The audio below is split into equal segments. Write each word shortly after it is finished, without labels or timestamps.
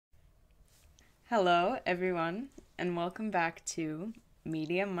Hello, everyone, and welcome back to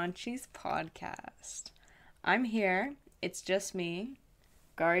Media Munchies podcast. I'm here. It's just me.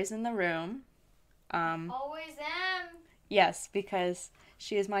 Gauri's in the room. Always am. Yes, because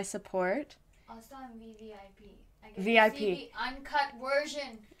she is my support. Also, I'm VVIP. I get VIP. to see the uncut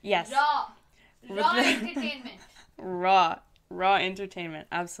version. Yes. Raw entertainment. Raw entertainment,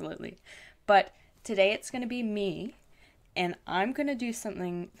 absolutely. But today it's going to be me, and I'm going to do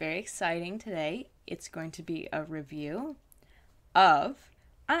something very exciting today. It's going to be a review of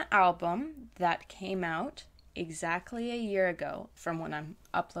an album that came out exactly a year ago from when I'm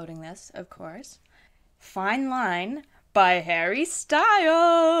uploading this, of course. Fine Line by Harry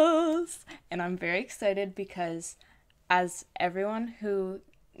Styles. And I'm very excited because as everyone who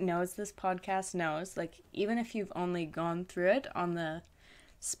knows this podcast knows, like even if you've only gone through it on the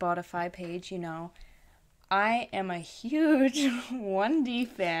Spotify page, you know, I am a huge 1D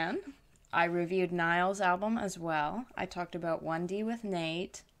fan. I reviewed Niall's album as well. I talked about 1D with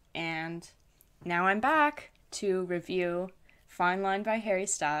Nate, and now I'm back to review Fine Line by Harry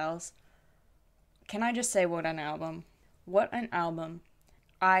Styles. Can I just say what an album? What an album.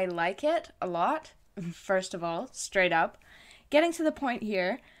 I like it a lot, first of all, straight up. Getting to the point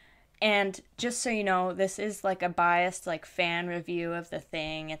here, and just so you know, this is like a biased like fan review of the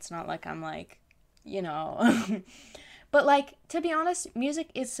thing. It's not like I'm like, you know... But, like, to be honest, music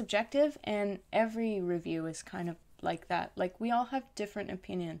is subjective, and every review is kind of like that. Like, we all have different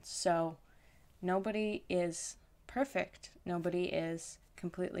opinions, so nobody is perfect. Nobody is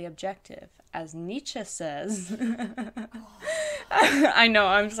completely objective, as Nietzsche says. I know,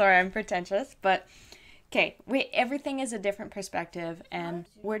 I'm sorry, I'm pretentious, but, okay, everything is a different perspective, and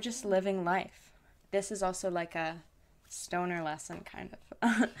we're just living life. This is also like a stoner lesson, kind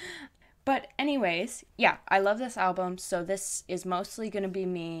of. But anyways, yeah, I love this album, so this is mostly going to be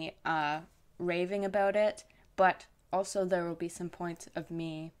me raving about it, but also there will be some points of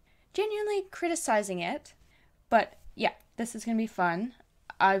me genuinely criticizing it. But yeah, this is going to be fun.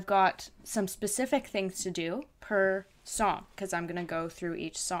 I've got some specific things to do per song, because I'm going to go through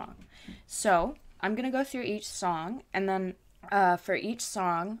each song. So I'm going to go through each song, and then for each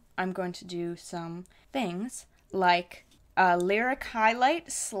song, I'm going to do some things like... a lyric highlight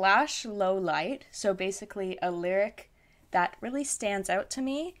 / low light. So basically a lyric that really stands out to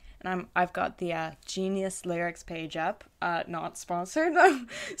me. And I've got the Genius lyrics page up. Not sponsored.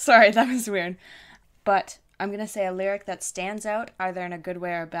 Sorry, that was weird. But I'm going to say a lyric that stands out either in a good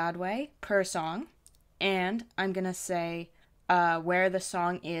way or a bad way per song. And I'm going to say where the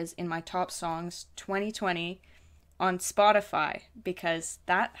song is in my top songs 2020 on Spotify, because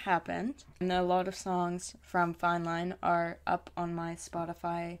that happened. And a lot of songs from Fine Line are up on my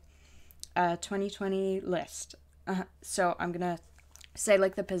Spotify 2020 list. So I'm gonna say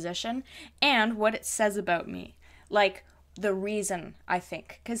like the position and what it says about me. Like the reason, I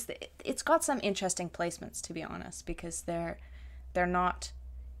think. Because it's got some interesting placements, to be honest, because they're not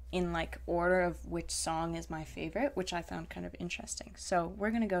in like order of which song is my favorite, which I found kind of interesting. So we're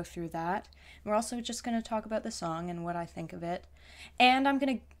going to go through that. We're also just going to talk about the song and what I think of it. And I'm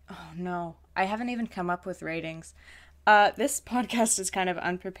going to... Oh no, I haven't even come up with ratings. This podcast is kind of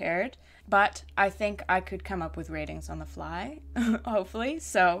unprepared, but I think I could come up with ratings on the fly, hopefully.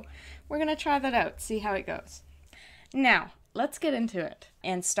 So we're going to try that out, see how it goes. Now, let's get into it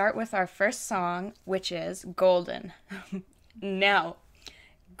and start with our first song, which is Golden. Now,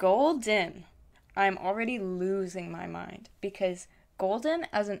 Golden. I'm already losing my mind because Golden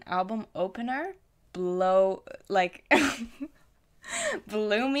as an album opener blew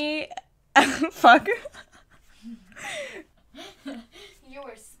me fuck. You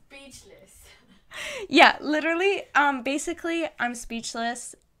were speechless. Yeah, literally, basically I'm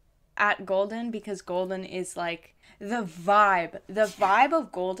speechless at Golden because Golden is like the vibe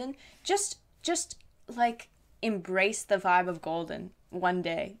of Golden. Just like embrace the vibe of Golden one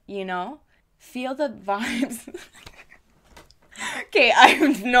day, you know? Feel the vibes. Okay, I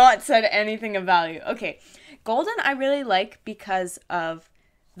have not said anything of value. Okay, Golden I really like because of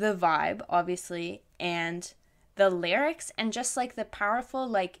the vibe, obviously, and the lyrics, and just like the powerful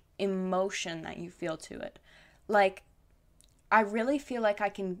like emotion that you feel to it. Like, I really feel like I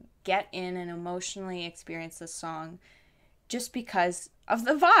can get in and emotionally experience this song just because of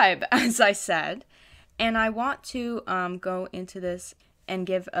the vibe, as I said. And I want to go into this and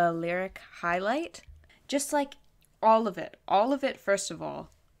give a lyric highlight. Just like all of it. All of it, first of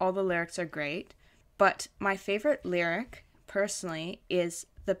all the lyrics are great. But my favorite lyric, personally, is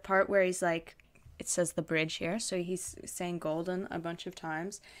the part where he's like, it says the bridge here, so he's saying golden a bunch of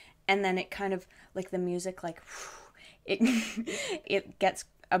times. And then it kind of, like the music, like, it gets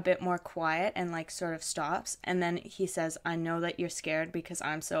a bit more quiet and like sort of stops, and then he says, I know that you're scared because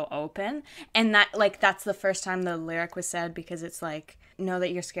I'm so open. And that, like, that's the first time the lyric was said, because it's like, know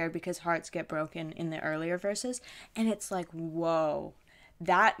that you're scared because hearts get broken in the earlier verses. And it's like, whoa,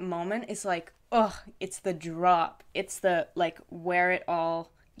 that moment is like, ugh, it's the drop. It's the, like, where it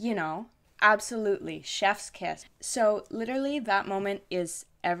all, you know, absolutely, chef's kiss. So literally that moment is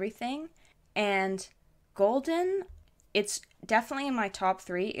everything. And Golden, it's definitely in my top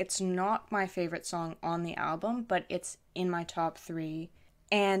 3. It's not my favorite song on the album, but it's in my top 3.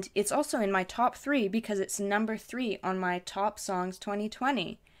 And it's also in my top 3 because it's number 3 on my top songs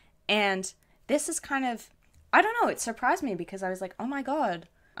 2020. And this is kind of, I don't know, it surprised me because I was like, oh my god,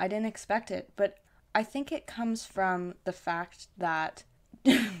 I didn't expect it. But I think it comes from the fact that,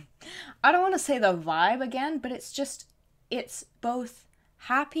 I don't want to say the vibe again, but it's both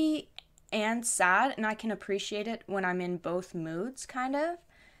happy and sad, and I can appreciate it when I'm in both moods, kind of.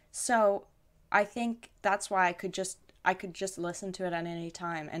 So I think that's why I could just listen to it at any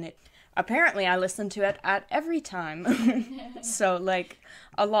time, and it apparently I listen to it at every time. So like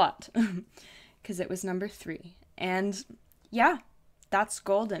a lot, because it was number 3. And yeah, that's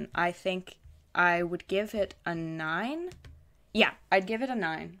Golden. I think I would give it a 9. Yeah, I'd give it a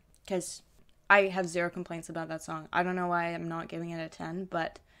 9 because I have 0 complaints about that song. I don't know why I'm not giving it a 10,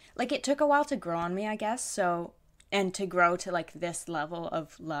 but like, it took a while to grow on me, I guess, so, and to grow to, like, this level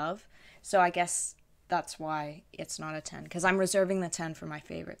of love, so I guess that's why it's not a 10, because I'm reserving the 10 for my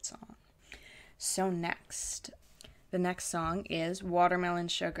favorite song. So the next song is Watermelon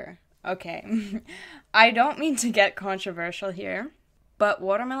Sugar. Okay, I don't mean to get controversial here, but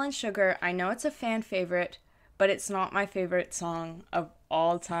Watermelon Sugar, I know it's a fan favorite, but it's not my favorite song of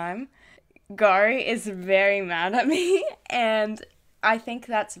all time. Gauri is very mad at me, and I think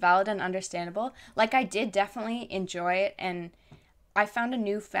that's valid and understandable. Like, I did definitely enjoy it, and I found a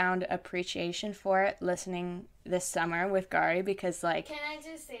newfound appreciation for it listening this summer with Gauri, because, like... Can I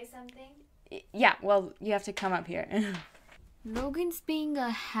just say something? Yeah, well, you have to come up here. Logan's being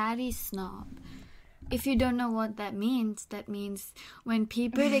a Harry snob. If you don't know what that means when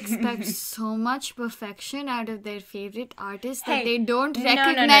people expect so much perfection out of their favorite artist that they don't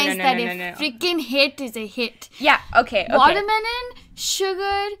recognize that a freaking hit is a hit. Yeah, okay. Watermelon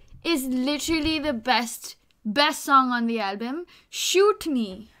Sugar is literally the best song on the album. Shoot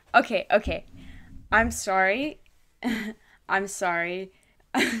me. Okay. I'm sorry. I'm sorry.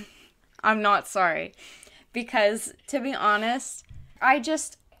 I'm not sorry. Because, to be honest,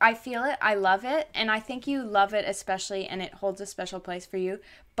 I feel it, I love it, and I think you love it especially, and it holds a special place for you,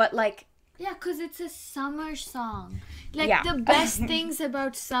 but like... Yeah, because it's a summer song. Like, the best things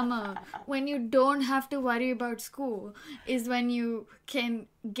about summer, when you don't have to worry about school, is when you can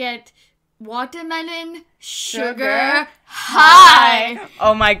get watermelon sugar high.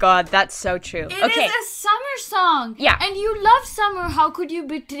 Oh my god, that's so true. It is a summer song. Yeah. And you love summer, how could you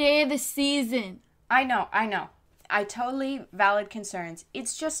betray the season? I know. I totally valid concerns.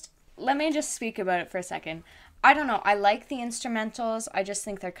 It's just, let me just speak about it for a second. I don't know. I like the instrumentals. I just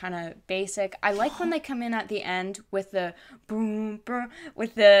think they're kind of basic. I like when they come in at the end with the boom, boom,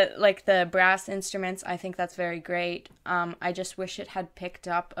 with the, like, the brass instruments. I think that's very great. I just wish it had picked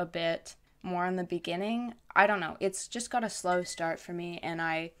up a bit more in the beginning. I don't know. It's just got a slow start for me, and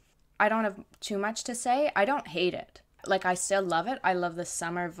I don't have too much to say. I don't hate it. Like, I still love it. I love the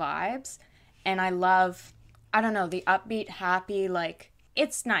summer vibes, and I love... I don't know, the upbeat, happy, like,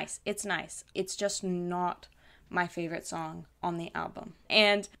 it's nice. It's just not my favorite song on the album.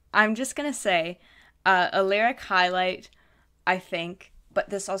 And I'm just gonna say, a lyric highlight, I think, but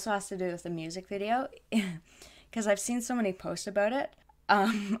this also has to do with the music video, because I've seen so many posts about it.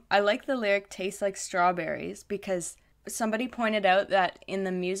 I like the lyric, tastes like strawberries, because somebody pointed out that in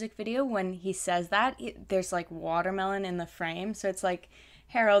the music video, when he says that, there's, like, watermelon in the frame, so it's like...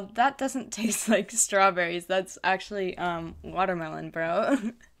 Harold, that doesn't taste like strawberries. That's actually watermelon, bro.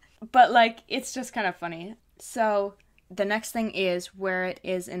 But, like, it's just kind of funny. So, the next thing is where it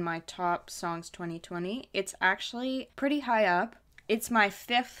is in my top songs 2020. It's actually pretty high up. It's my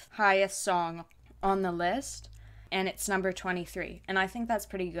 5th highest song on the list, and it's number 23. And I think that's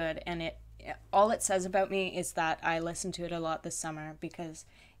pretty good. And all it says about me is that I listened to it a lot this summer because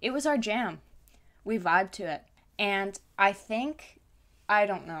it was our jam. We vibed to it. And I think... I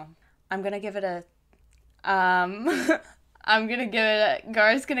don't know. I'm gonna give it a...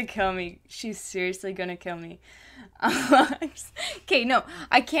 Gar's gonna kill me. She's seriously gonna kill me. Okay, no.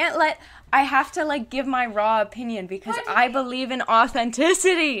 I can't let... I have to, like, give my raw opinion because I believe in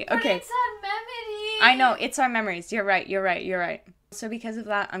authenticity. But okay. It's our memories. I know. It's our memories. You're right. So because of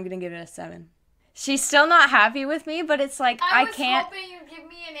that, I'm gonna give it a 7. She's still not happy with me, but it's like, I can't. I was hoping you'd give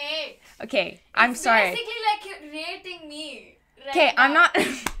me an A. Okay, I'm sorry. It's basically like you're rating me. Okay, I'm not. You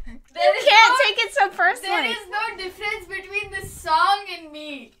can't take it so personally. There is no difference between the song and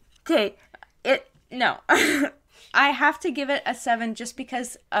me. Okay, no. I have to give it a 7 just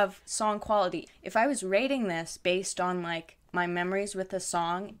because of song quality. If I was rating this based on like my memories with the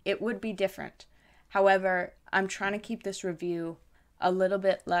song, it would be different. However, I'm trying to keep this review a little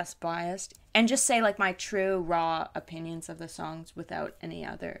bit less biased and just say like my true raw opinions of the songs without any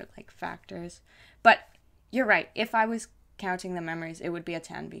other like factors. But you're right. If I was counting the memories, it would be a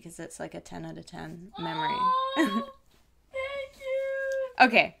 10 because it's like a 10 out of 10 memory. Oh, thank you.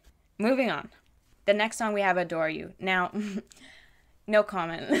 Okay, moving on. The next song we have Adore You. Now, no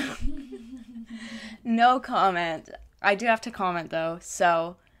comment. No comment. I do have to comment though.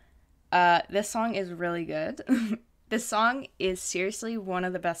 So, this song is really good. This song is seriously one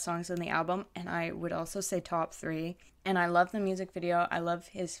of the best songs on the album, and I would also say top 3. And I love the music video. I love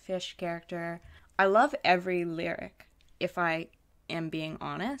his fish character. I love every lyric, if I am being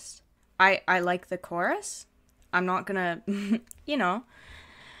honest. I like the chorus. I'm not gonna,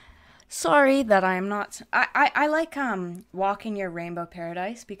 sorry that I'm not. I like Walk in Your Rainbow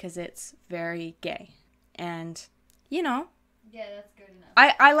Paradise because it's very gay. And, Yeah, that's good enough.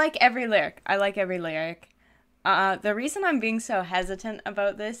 I like every lyric. The reason I'm being so hesitant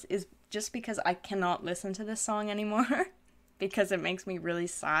about this is just because I cannot listen to this song anymore because it makes me really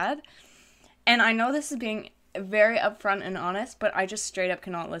sad. And I know this is being very upfront and honest, but I just straight up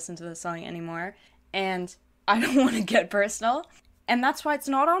cannot listen to this song anymore. And I don't want to get personal. And that's why it's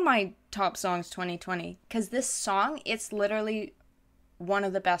not on my top songs 2020. Because this song, it's literally one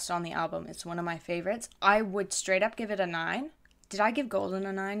of the best on the album. It's one of my favorites. I would straight up give it a 9. Did I give Golden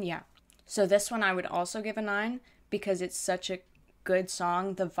a 9? Yeah. So this one I would also give a 9 because it's such a good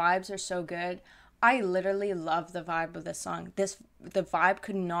song. The vibes are so good. I literally love the vibe of this song. The vibe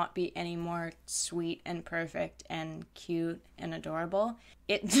could not be any more sweet and perfect and cute and adorable.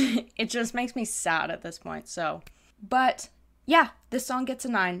 It just makes me sad at this point. So, but yeah, this song gets a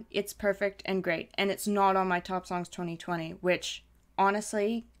 9. It's perfect and great. And it's not on my top songs 2020, which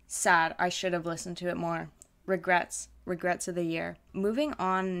honestly, sad. I should have listened to it more. Regrets of the year. Moving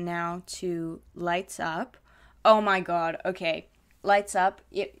on now to Lights Up. Oh my god. Okay. Lights Up.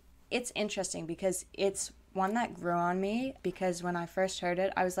 It's interesting because it's one that grew on me because when I first heard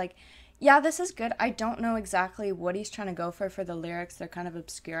it, I was like, yeah, this is good. I don't know exactly what he's trying to go for the lyrics. They're kind of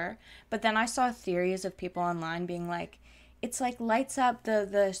obscure. But then I saw theories of people online being like, it's like lights up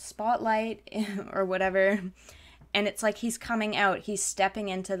the spotlight or whatever. And it's like he's coming out. He's stepping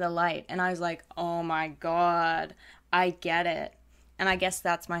into the light. And I was like, oh my god, I get it. And I guess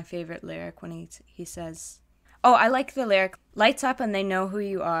that's my favorite lyric when he says... Oh, I like the lyric, lights up and they know who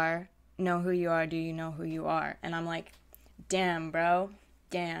you are. Know who you are, do you know who you are? And I'm like, damn, bro.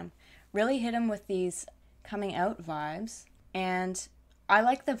 Damn. Really hit him with these coming out vibes. And I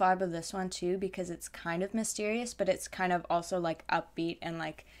like the vibe of this one too because it's kind of mysterious, but it's kind of also like upbeat and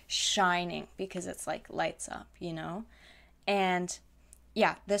like shining because it's like lights up, And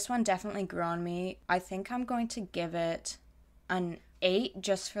yeah, this one definitely grew on me. I think I'm going to give it an 8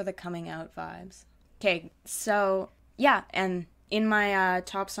 just for the coming out vibes. Okay, so yeah, and in my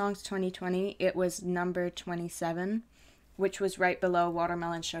top songs 2020, it was number 27, which was right below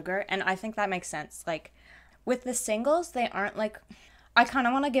Watermelon Sugar, and I think that makes sense. Like, with the singles, they aren't like... I kind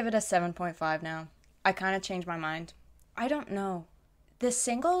of want to give it a 7.5 now. I kind of changed my mind. I don't know. The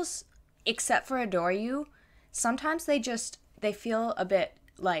singles, except for Adore You, sometimes they feel a bit,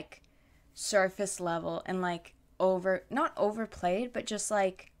 like, surface level and, like, not overplayed, but just,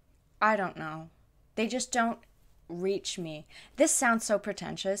 like, I don't know. They just don't reach me. This sounds so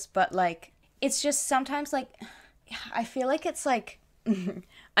pretentious, but like it's just sometimes like I feel like it's like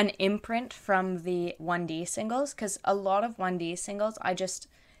an imprint from the 1D singles because a lot of 1D singles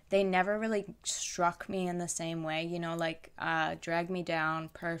they never really struck me in the same way, like Drag Me Down,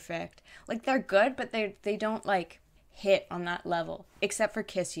 Perfect. Like they're good, but they don't like hit on that level except for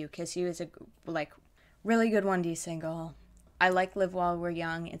Kiss You. Kiss You is a like really good 1D single. I like Live While We're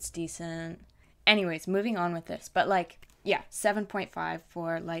Young. It's decent. Anyways, moving on with this. But, like, yeah, 7.5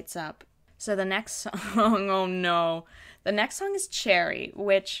 for Lights Up. So the next song, oh no. The next song is Cherry,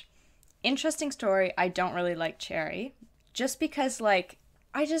 which, interesting story, I don't really like Cherry. Just because, like,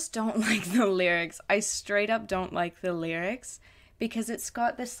 I just don't like the lyrics. I straight up don't like the lyrics. Because it's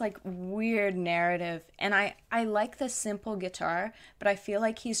got this, like, weird narrative. And I like the simple guitar, but I feel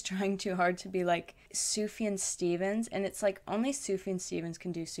like he's trying too hard to be, like, Sufjan Stevens. And it's, like, only Sufjan Stevens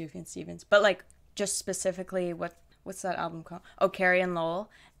can do Sufjan Stevens. But, like, just specifically, what's that album called? Oh, Carrie and Lowell.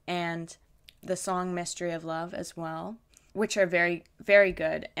 And the song Mystery of Love as well, which are very, very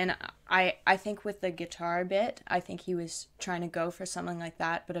good. And I think with the guitar bit, I think he was trying to go for something like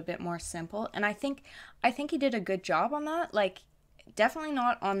that, but a bit more simple. And I think he did a good job on that. Like, definitely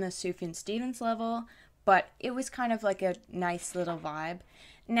not on the Sufjan Stevens level, but it was kind of like a nice little vibe.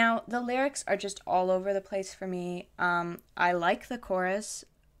 Now, the lyrics are just all over the place for me. I like the chorus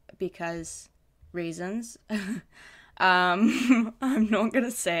because reasons. I'm not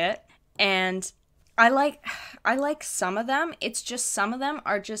gonna say it. And I like some of them. It's just some of them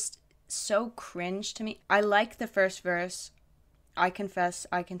are just so cringe to me. I like the first verse. I confess,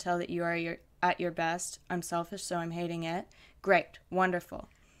 I can tell that you are at your best. I'm selfish, so I'm hating it. Great, wonderful.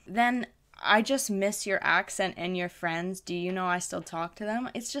 Then I just miss your accent and your friends. Do you know I still talk to them?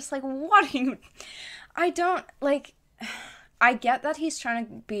 It's just like, what are you... I don't, like... I get that he's trying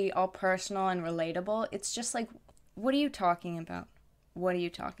to be all personal and relatable. It's just like, what are you talking about? What are you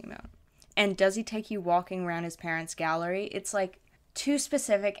talking about? And does he take you walking around his parents' gallery? It's like too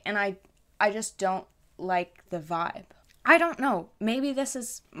specific, and I just don't like the vibe. I don't know. Maybe this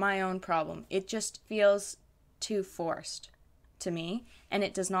is my own problem. It just feels too forced to me, and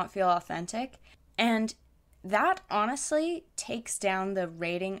it does not feel authentic. And that honestly takes down the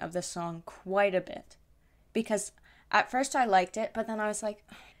rating of the song quite a bit. Because at first I liked it, but then I was like,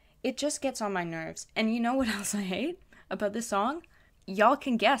 it just gets on my nerves. And you know what else I hate about this song? Y'all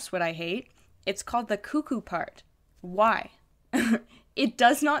can guess what I hate. It's called the cuckoo part. Why? It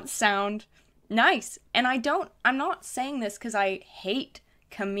does not sound nice. And I'm not saying this because I hate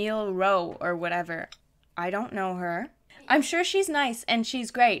Camille Rowe or whatever. I don't know her. I'm sure she's nice and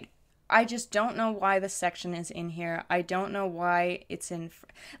she's great. I just don't know why the section is in here. I don't know why it's in...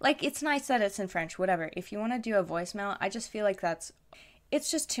 Like, it's nice that it's in French, whatever. If you want to do a voicemail, I just feel like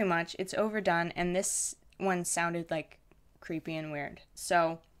it's just too much. It's overdone, and this one sounded, like, creepy and weird.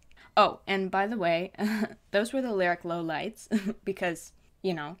 So, oh, and by the way, those were the lyric lowlights, because,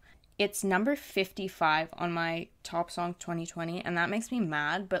 you know, it's number 55 on my Top Song 2020, and that makes me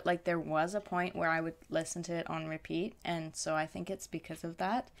mad, but, like, there was a point where I would listen to it on repeat, and so I think it's because of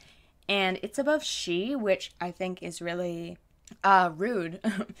that. And it's above She, which I think is really rude.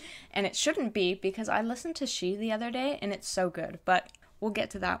 And it shouldn't be, because I listened to She the other day, and it's so good. But we'll get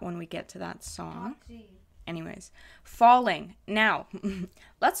to that when we get to that song. Anyways, Falling. Now,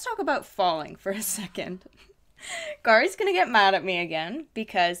 let's talk about Falling for a second. Gauri's gonna get mad at me again,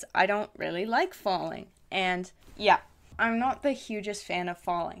 because I don't really like Falling. And yeah, I'm not the hugest fan of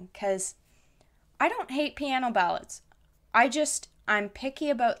Falling, because I don't hate piano ballads. I'm picky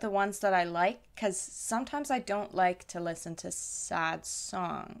about the ones that I like, because sometimes I don't like to listen to sad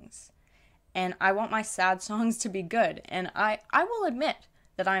songs. And I want my sad songs to be good, and I will admit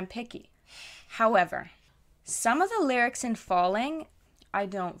that I'm picky. However, some of the lyrics in Falling, I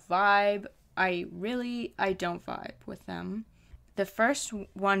don't vibe. I don't vibe with them. The first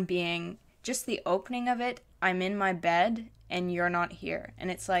one being just the opening of it, I'm in my bed and you're not here.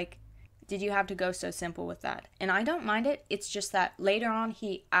 And it's like, did you have to go so simple with that? And I don't mind it. It's just that later on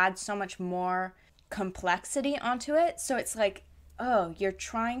he adds so much more complexity onto it. So it's like, oh, you're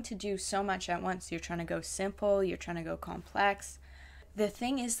trying to do so much at once. You're trying to go simple. You're trying to go complex. The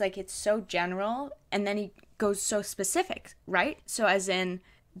thing is, like, it's so general, and then he goes so specific, right? So as in,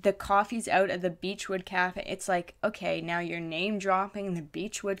 the coffee's out at the Beechwood Cafe. It's like, okay, now you're name dropping the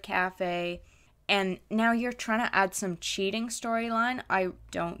Beechwood Cafe, and now you're trying to add some cheating storyline. I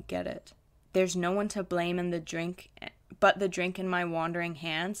don't get it. There's no one to blame in the drink, but the drink in my wandering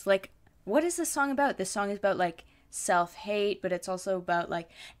hands. Like, what is this song about? This song is about, like, self-hate, but it's also about, like,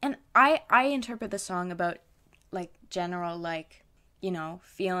 and I interpret the song about, like, general, like, you know,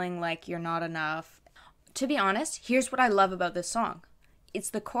 feeling like you're not enough. To be honest, here's what I love about this song.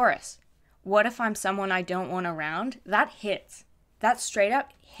 It's the chorus. What if I'm someone I don't want around? That hits. That straight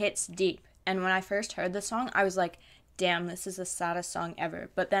up hits deep. And when I first heard the song, I was like, damn, this is the saddest song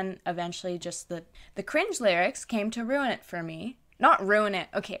ever. But then eventually just the cringe lyrics came to ruin it for me. Not ruin it.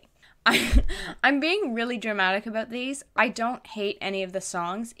 Okay. I'm being really dramatic about these. I don't hate any of the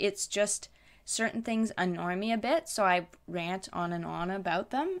songs. It's just certain things annoy me a bit, so I rant on and on about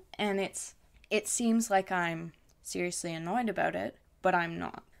them. And it seems like I'm seriously annoyed about it, but I'm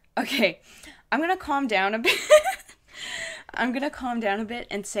not. Okay, I'm going to calm down a bit. I'm going to calm down a bit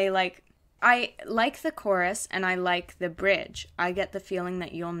and say, like, I like the chorus and I like the bridge. I get the feeling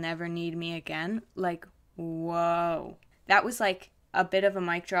that you'll never need me again. Like, whoa. That was like a bit of a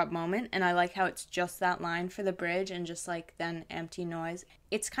mic drop moment, and I like how it's just that line for the bridge and just like then empty noise.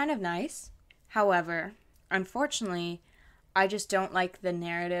 It's kind of nice. However, unfortunately, I just don't like the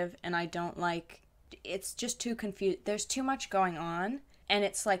narrative, and I don't like, it's just too confused. There's too much going on, And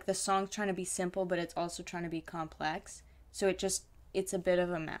it's like the song's trying to be simple, but it's also trying to be complex. So it's a bit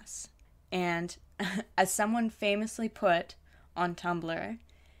of a mess. And as someone famously put on Tumblr,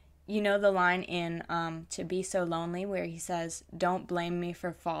 you know the line in To Be So Lonely where he says, "Don't blame me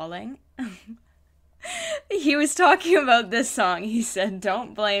for falling"? He was talking about this song. He said,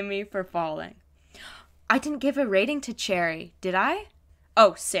 "Don't blame me for falling." I didn't give a rating to Cherry, did I?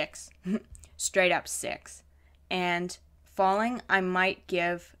 Oh, 6. Straight up 6. And Falling, I might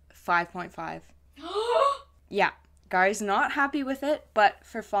give 5.5. Yeah, Gauri's not happy with it, but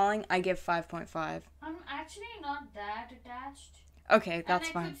for Falling, I give 5.5. I'm actually not that attached. Okay, that's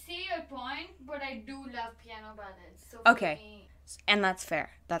fine. I could see your point, but I do love piano ballads. So okay, and that's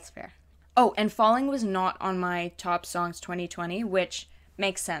fair. That's fair. Oh, and Falling was not on my top songs 2020, which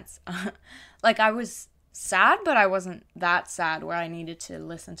makes sense. Like, I was sad, but I wasn't that sad where I needed to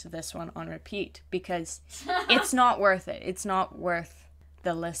listen to this one on repeat because it's not worth it. It's not worth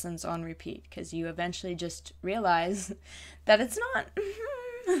the listens on repeat because you eventually just realize that it's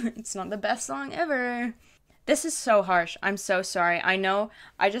not the best song ever. This is so harsh. I'm so sorry. I know.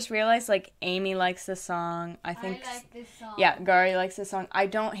 I just realized, like, Amy likes this song. I like this song. Yeah, Gauri likes this song. I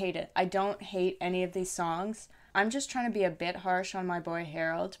don't hate it. I don't hate any of these songs. I'm just trying to be a bit harsh on my boy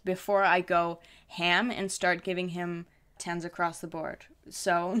Harold before I go ham and start giving him 10s across the board.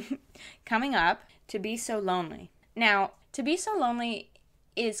 So, coming up, To Be So Lonely. Now, To Be So Lonely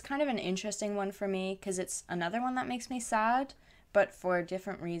is kind of an interesting one for me because it's another one that makes me sad, but for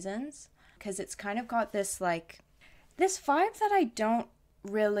different reasons. Because it's kind of got this, like, this vibe that I don't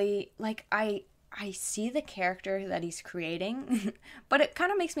really, like, I see the character that he's creating, but it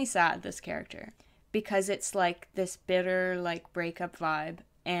kind of makes me sad, this character. Because it's, like, this bitter, like, breakup vibe,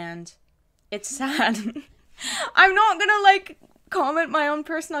 and it's sad. I'm not gonna, like, comment my own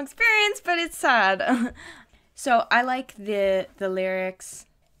personal experience, but it's sad. So I like the lyrics,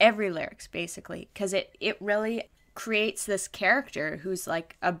 every lyrics, basically, because it really creates this character who's,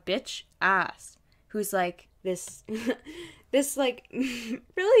 like, a bitch ass, who's, like, this, this, like,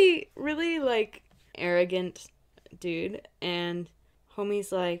 really, really, like, arrogant dude, and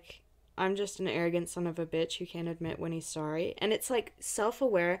homie's like, "I'm just an arrogant son of a bitch who can't admit when he's sorry." And it's, like,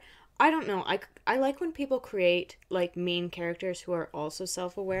 self-aware. I don't know. I like when people create, like, main characters who are also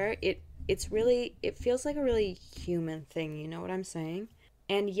self-aware. It feels like a really human thing, you know what I'm saying?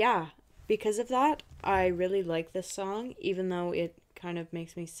 And yeah, because of that, I really like this song, even though it kind of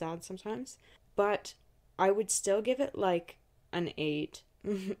makes me sad sometimes. But I would still give it, like, an 8,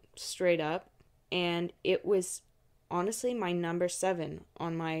 straight up. And it was honestly my number 7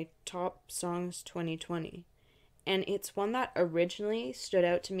 on my top songs 2020. And it's one that originally stood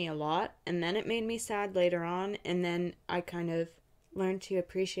out to me a lot, and then it made me sad later on, and then I kind of learned to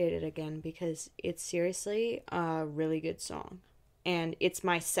appreciate it again because it's seriously a really good song. And it's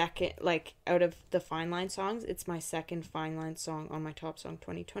my second, like, out of the Fine Line songs, it's my second Fine Line song on my top song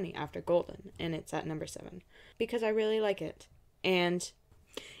 2020 after Golden, and it's at number 7 because I really like it. And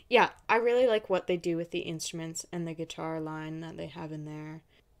yeah, I really like what they do with the instruments and the guitar line that they have in there.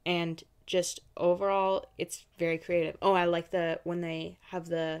 And just overall, it's very creative. Oh, I like when they have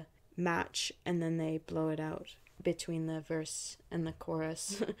the match and then they blow it out between the verse and the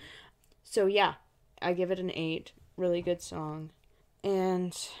chorus. So yeah, I give it an 8. Really good song.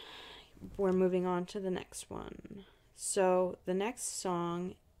 And we're moving on to the next one. So the next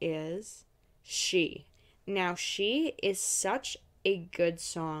song is She. Now, She is such a good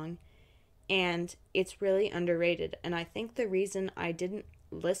song, and it's really underrated. And I think the reason I didn't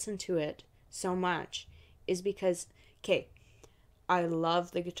listen to it so much is because, okay, I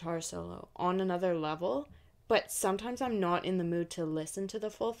love the guitar solo on another level, but sometimes I'm not in the mood to listen to the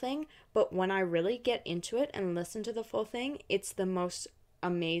full thing. But when I really get into it and listen to the full thing, it's the most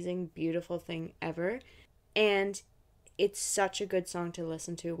amazing, beautiful thing ever. And it's such a good song to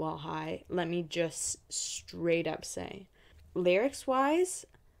listen to while high, let me just straight up say. Lyrics-wise,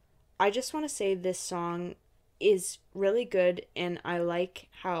 I just want to say this song is really good, and I like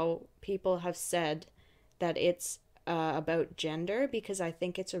how people have said that it's about gender, because I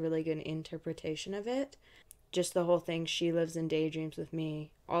think it's a really good interpretation of it. Just the whole thing, she lives in daydreams with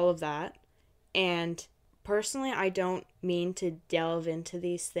me, all of that. And personally, I don't mean to delve into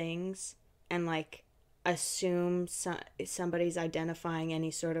these things and, like, assume somebody's identifying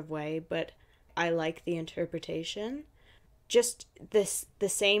any sort of way, but I like the interpretation. Just the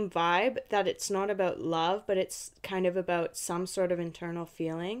same vibe, that it's not about love, but it's kind of about some sort of internal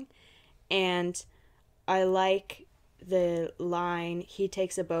feeling. And I like the line, "He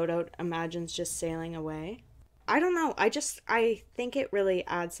takes a boat out, imagines just sailing away." I don't know, I think it really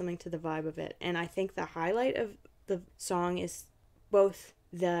adds something to the vibe of it. And I think the highlight of the song is both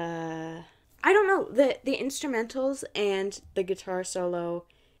the, I don't know, the instrumentals and the guitar solo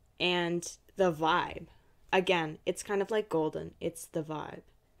and the vibe. Again, it's kind of like Golden. It's the vibe.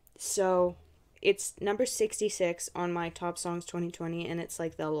 So it's number 66 on my Top Songs 2020, and it's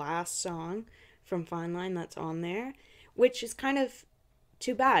like the last song from Fine Line that's on there, which is kind of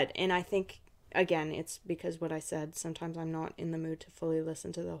too bad. And I think, again, it's because what I said, sometimes I'm not in the mood to fully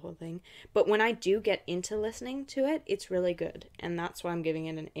listen to the whole thing. But when I do get into listening to it, it's really good. And that's why I'm giving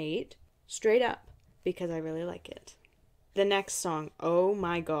it an 8, straight up, because I really like it. The next song, oh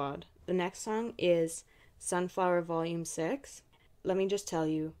my god. The next song is Sunflower Volume 6. Let me just tell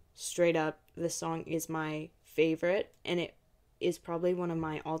you, straight up, this song is my favorite, and it is probably one of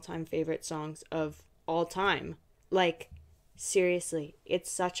my all-time favorite songs of all time. Like, seriously,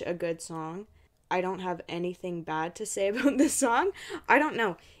 it's such a good song. I don't have anything bad to say about this song. I don't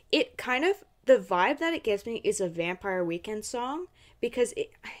know. It kind of, the vibe that it gives me is a Vampire Weekend song, because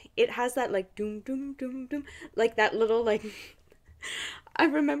it has that, like, doom, doom, doom, doom, like that little, like, I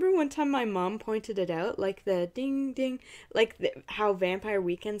remember one time my mom pointed it out, like the ding, ding, like how Vampire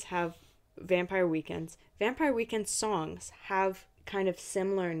Weekend songs have kind of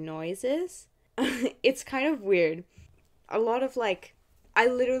similar noises. It's kind of weird. A lot of, like, I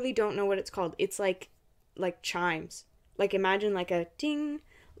literally don't know what it's called. It's like chimes. Like, imagine like a ding,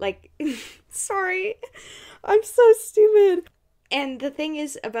 like, sorry, I'm so stupid. And the thing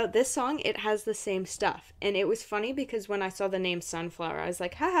is about this song, it has the same stuff. And it was funny because when I saw the name Sunflower, I was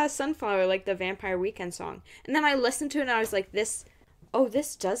like, haha, Sunflower, like the Vampire Weekend song. And then I listened to it and I was like, this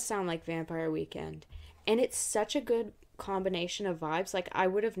does sound like Vampire Weekend. And it's such a good combination of vibes. Like, I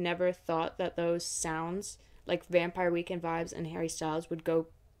would have never thought that those sounds, like Vampire Weekend vibes and Harry Styles, would go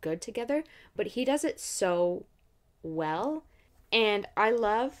good together. But he does it so well. And I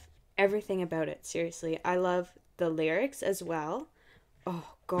love everything about it, seriously. I love the lyrics as well.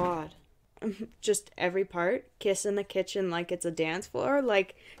 Oh god. Just every part. Kiss in the kitchen like it's a dance floor.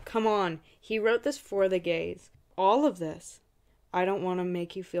 Like, come on. He wrote this for the gays. All of this. I don't want to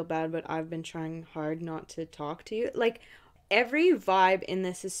make you feel bad, but I've been trying hard not to talk to you. Like, every vibe in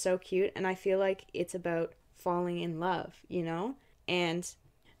this is so cute, and I feel like it's about falling in love, you know? And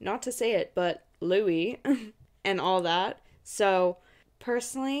not to say it, but Louis and all that. So,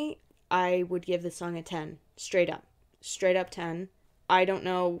 personally, I would give the song a 10. Straight up. Straight up 10. I don't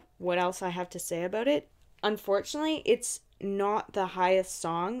know what else I have to say about it. Unfortunately, it's not the highest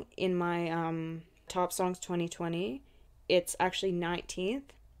song in my Top Songs 2020. It's actually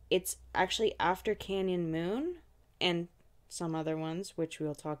 19th. It's actually after Canyon Moon and some other ones, which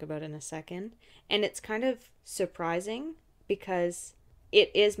we'll talk about in a second. And it's kind of surprising because it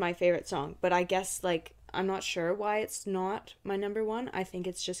is my favorite song. But I guess, like, I'm not sure why it's not my number one. I think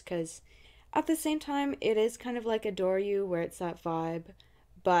it's just because at the same time, it is kind of like Adore You, where it's that vibe.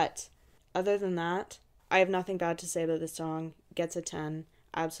 But other than that, I have nothing bad to say about this song. Gets a 10.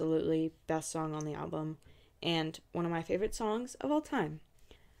 Absolutely best song on the album. And one of my favorite songs of all time.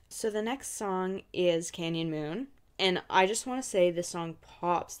 So the next song is Canyon Moon. And I just want to say this song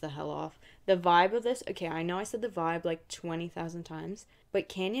pops the hell off. The vibe of this, okay, I know I said the vibe like 20,000 times, but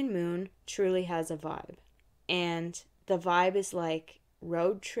Canyon Moon truly has a vibe. And the vibe is like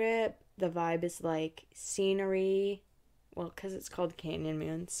road trip. The vibe is like scenery. Well, because it's called Canyon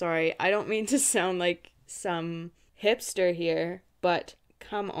Moon. Sorry, I don't mean to sound like some hipster here, but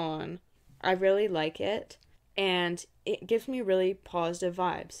come on. I really like it. And it gives me really positive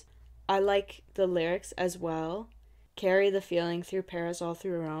vibes. I like the lyrics as well. Carry the feeling through Paris all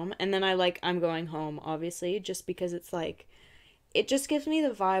through Rome. And then I like I'm Going Home, obviously, just because it's like, it just gives me the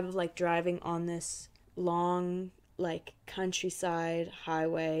vibe of like driving on this long, like, countryside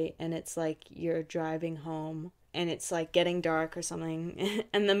highway, and it's like you're driving home and it's like getting dark or something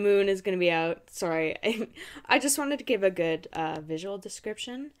and the moon is gonna be out. Sorry, I just wanted to give a good visual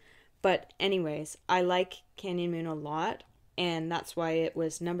description. But anyways, I like Canyon Moon a lot, and that's why it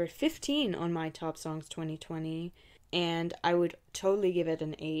was number 15 on my Top Songs 2020, and I would totally give it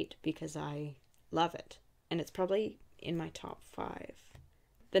an 8 because I love it, and it's probably in my top 5.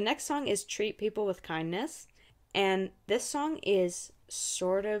 The next song is Treat People with Kindness, and this song is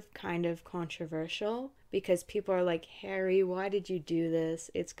sort of kind of controversial because people are like, Harry, why did you do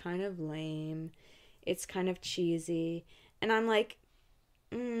this? It's kind of lame. It's kind of cheesy. And I'm like,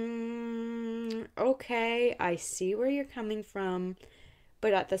 okay, I see where you're coming from.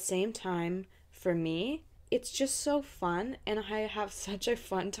 But at the same time, for me, it's just so fun, and I have such a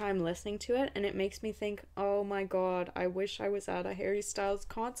fun time listening to it, and it makes me think, oh my god, I wish I was at a Harry Styles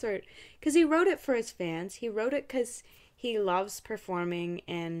concert. Because he wrote it for his fans. He wrote it because he loves performing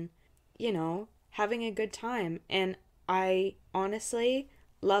and, you know, having a good time. And I honestly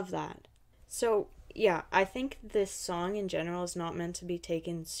love that. So, yeah, I think this song in general is not meant to be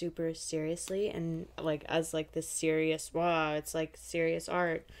taken super seriously and like as like this serious, wow, it's like serious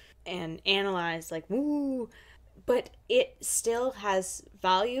art and analyzed like woo, but it still has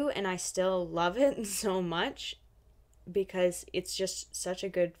value and I still love it so much because it's just such a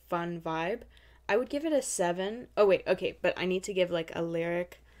good fun vibe. I would give it a 7. Oh wait, okay, but I need to give like a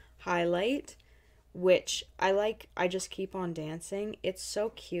lyric highlight, which I like. I just keep on dancing. It's so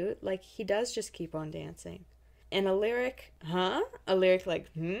cute. Like he does just keep on dancing. And a lyric, huh? A lyric like,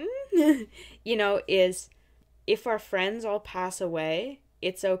 you know, is if our friends all pass away,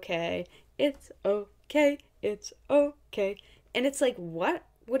 it's okay. It's okay. It's okay. And it's like, what?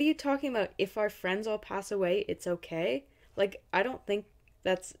 What are you talking about? If our friends all pass away, it's okay? Like, I don't think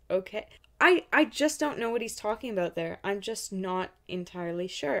that's okay. I just don't know what he's talking about there. I'm just not entirely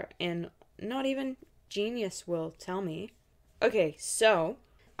sure. And not even genius will tell me. Okay, so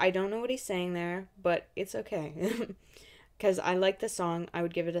I don't know what he's saying there, but it's okay. Because I like the song. I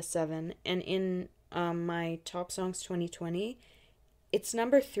would give it a 7. And in my Top Songs 2020, it's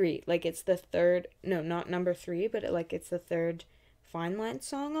number 3. Like, it's the third... No, not number 3, but it's the third Fine Line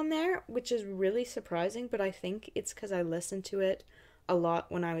song on there, which is really surprising, but I think it's because I listened to it a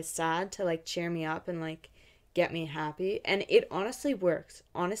lot when I was sad to, like, cheer me up and, like, get me happy. And it honestly works.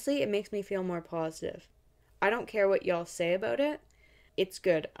 Honestly, it makes me feel more positive. I don't care what y'all say about it. It's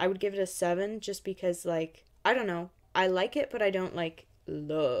good. I would give it a 7 just because, like, I don't know. I like it, but I don't, like,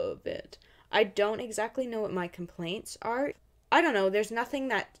 love it. I don't exactly know what my complaints are. I don't know. There's nothing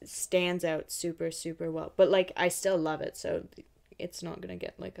that stands out super, super well. But, like, I still love it, so it's not gonna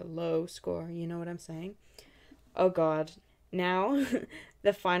get, like, a low score. You know what I'm saying? Oh, God. Now,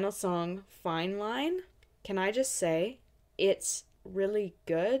 the final song, Fine Line. Can I just say, it's really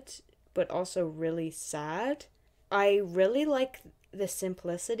good, but also really sad. I really like the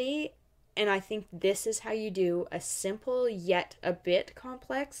simplicity, and I think this is how you do a simple yet a bit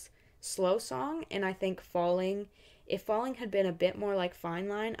complex slow song. And I think if Falling had been a bit more like Fine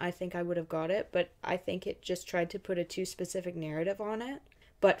Line, I think I would have got it, but I think it just tried to put a too specific narrative on it.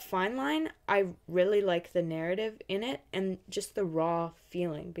 But Fine Line, I really like the narrative in it and just the raw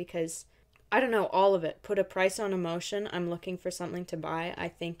feeling because, I don't know, all of it. Put a price on emotion, I'm looking for something to buy, I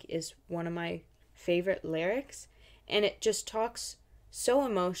think is one of my favorite lyrics. And it just talks so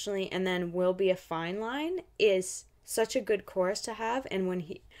emotionally, and then will be a fine line is such a good chorus to have.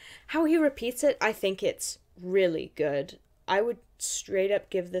 And how he repeats it, I think it's really good. I would straight up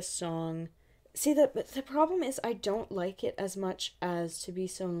give this song... See, the problem is I don't like it as much as To Be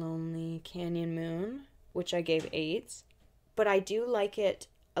So Lonely, Canyon Moon, which I gave 8s. But I do like it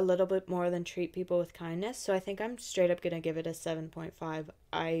a little bit more than Treat People With Kindness, so I think I'm straight up gonna give it a 7.5.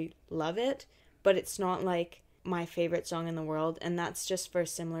 I love it, but it's not like my favorite song in the world, and that's just for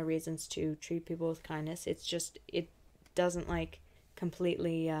similar reasons to Treat People With Kindness. It's just, it doesn't like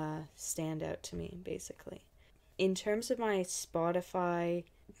completely stand out to me, basically. In terms of my Spotify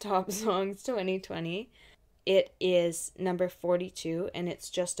Top Songs 2020, it is number 42, and it's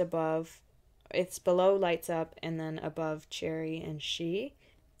below Lights Up and then above Cherry and She.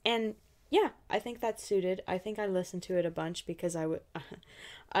 And yeah, I think that's suited. I think I listened to it a bunch because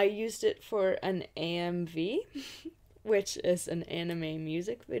I used it for an AMV, which is an anime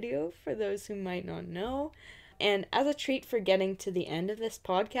music video for those who might not know. And as a treat for getting to the end of this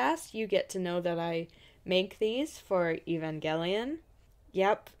podcast, you get to know that I make these for Evangelion.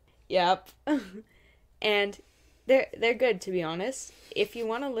 Yep. And they're good, to be honest. If you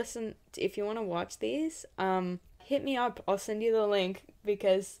want to watch these, hit me up. I'll send you the link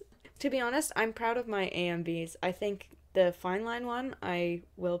because, to be honest, I'm proud of my AMVs. I think the Fine Line one I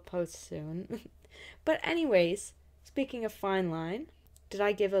will post soon. But anyways, speaking of Fine Line, did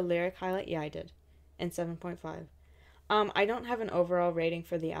I give a lyric highlight? Yeah, I did. And 7.5. I don't have an overall rating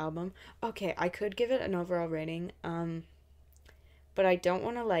for the album. Okay, I could give it an overall rating. But I don't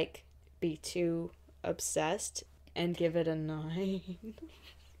want to, like, be too obsessed and give it a 9.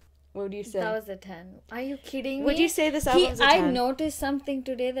 What would you say? That was a 10. Are you kidding me? Would you say this album's a 10? I noticed something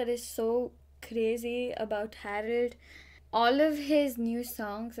today that is so crazy about Harold. All of his new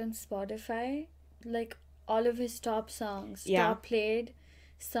songs on Spotify, like all of his top songs, top played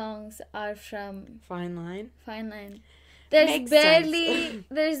songs are from Fine Line.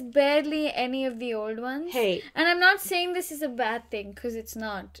 There's barely any of the old ones. Hey. And I'm not saying this is a bad thing, because it's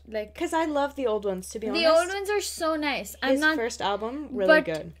not. Like, because I love the old ones, to be honest. The old ones are so nice. His first album, really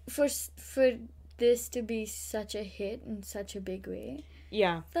good. For this to be such a hit in such a big way.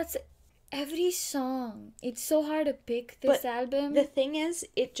 Yeah. That's every song. It's so hard to pick this album. The thing is,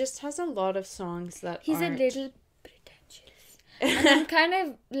 it just has a lot of songs that He's a little pretentious. And I'm kind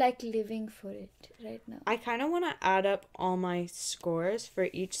of like living for it right now. I kind of want to add up all my scores for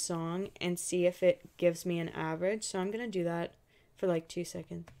each song and see if it gives me an average. So I'm going to do that for like 2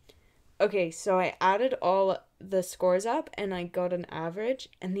 seconds. Okay, so I added all the scores up and I got an average,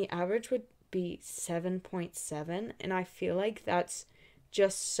 and the average would be 7.7, and I feel like that's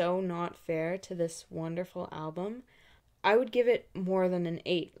just so not fair to this wonderful album. I would give it more than an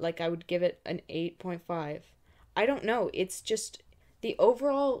 8. Like, I would give it an 8.5. I don't know. It's just the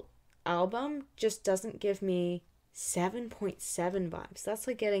overall album just doesn't give me 7.7 vibes. That's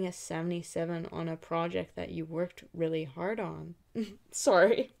like getting a 77 on a project that you worked really hard on.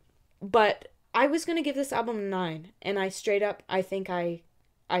 Sorry. But I was going to give this album a 9, and I straight up, I think I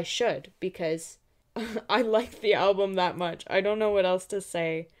should, because I like the album that much. I don't know what else to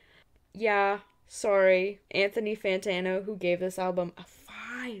say. Yeah, sorry. Anthony Fantano, who gave this album a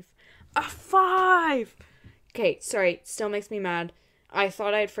 5. A 5! Okay, sorry. Still makes me mad. I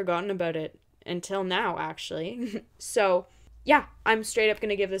thought I had forgotten about it until now, actually. So, yeah, I'm straight up going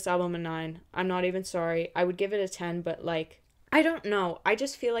to give this album a 9. I'm not even sorry. I would give it a 10, but like, I don't know. I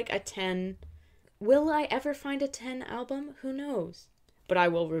just feel like a 10. Will I ever find a 10 album? Who knows? But I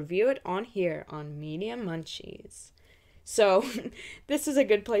will review it on here on Media Munchies. So, this is a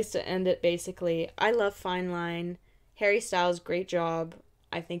good place to end it, basically. I love Fine Line. Harry Styles, great job.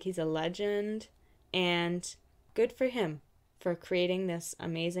 I think he's a legend. And good for him for creating this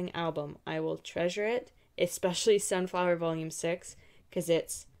amazing album. I will treasure it, especially Sunflower Volume 6, because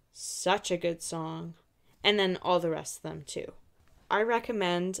it's such a good song. And then all the rest of them, too. I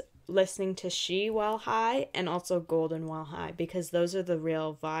recommend listening to She while high and also Golden while high, because those are the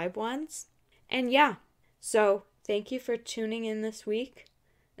real vibe ones. And yeah, so thank you for tuning in this week.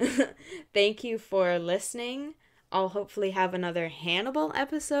 Thank you for listening. I'll hopefully have another Hannibal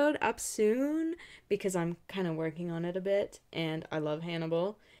episode up soon, because I'm kind of working on it a bit, and I love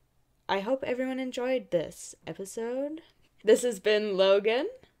Hannibal. I hope everyone enjoyed this episode. This has been Logan.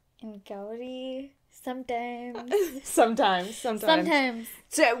 And Gauri. Sometimes. Sometimes.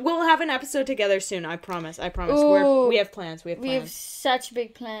 So we'll have an episode together soon. I promise. We have plans. We have such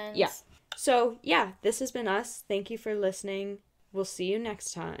big plans. Yeah. So yeah, this has been us. Thank you for listening. We'll see you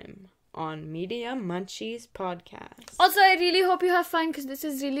next time on Media Munchies Podcast. Also, I really hope you have fun, because this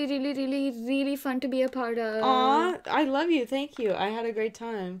is really, really, really, really fun to be a part of. Aw, I love you. Thank you. I had a great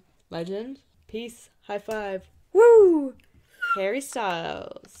time. Legend. Peace. High five. Woo! Harry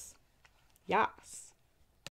Styles. Yes.